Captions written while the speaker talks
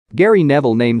Gary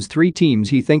Neville names 3 teams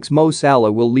he thinks Mo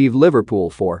Salah will leave Liverpool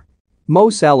for. Mo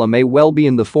Salah may well be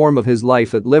in the form of his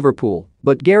life at Liverpool,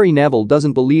 but Gary Neville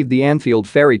doesn't believe the Anfield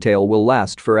fairy tale will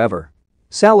last forever.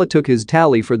 Salah took his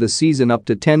tally for the season up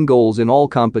to 10 goals in all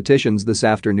competitions this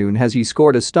afternoon as he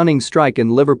scored a stunning strike in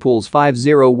Liverpool's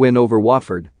 5-0 win over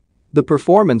Watford. The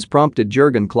performance prompted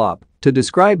Jurgen Klopp to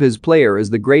describe his player as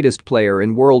the greatest player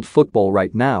in world football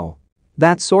right now.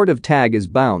 That sort of tag is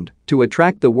bound to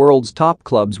attract the world's top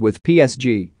clubs, with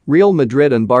PSG, Real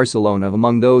Madrid and Barcelona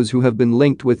among those who have been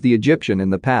linked with the Egyptian in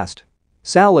the past.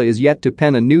 Salah is yet to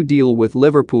pen a new deal with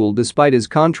Liverpool despite his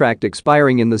contract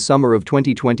expiring in the summer of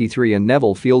 2023, and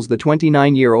Neville feels the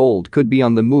 29-year-old could be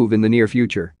on the move in the near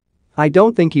future. "I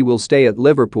don't think he will stay at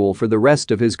Liverpool for the rest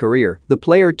of his career," the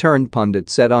player-turned-pundit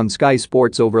said on Sky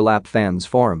Sports Overlap Fans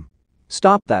Forum.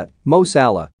 "Stop that, Mo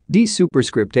Salah. D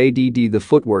superscript ADD. The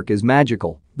footwork is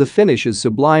magical. The finish is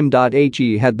sublime.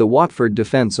 He had the Watford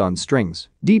defense on strings.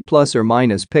 D plus or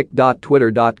minus pick.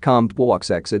 Twitter.com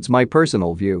 /x. It's my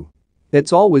personal view.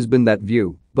 It's always been that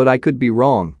view, but I could be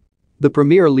wrong. The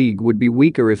Premier League would be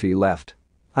weaker if he left.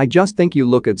 I just think you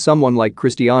look at someone like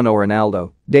Cristiano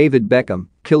Ronaldo, David Beckham,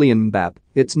 Kylian Mbappe,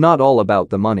 it's not all about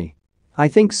the money. I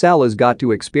think Salah's got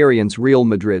to experience Real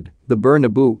Madrid, the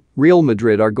Bernabeu. Real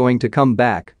Madrid are going to come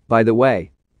back, by the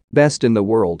way. Best in the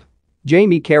world."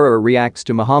 Jamie Carragher reacts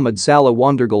to Mohamed Salah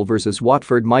Wondergoal vs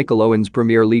Watford. Michael Owen's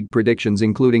Premier League predictions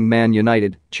including Man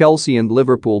United, Chelsea and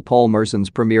Liverpool. Paul Merson's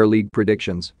Premier League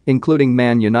predictions including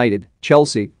Man United,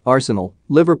 Chelsea, Arsenal,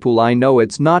 Liverpool. "I know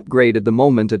it's not great at the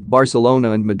moment at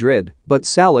Barcelona and Madrid, but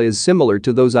Salah is similar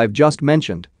to those I've just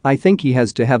mentioned. I think he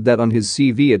has to have that on his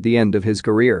CV at the end of his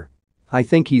career. I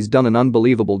think he's done an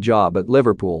unbelievable job at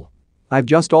Liverpool. I've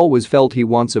just always felt he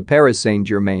wants a Paris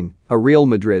Saint-Germain, a Real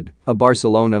Madrid, a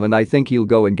Barcelona, and I think he'll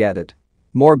go and get it.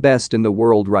 More best in the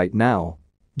world right now."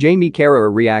 Jamie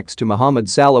Carragher reacts to Mohamed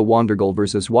Salah Wondergoal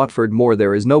vs Watford. "More,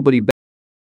 there is nobody better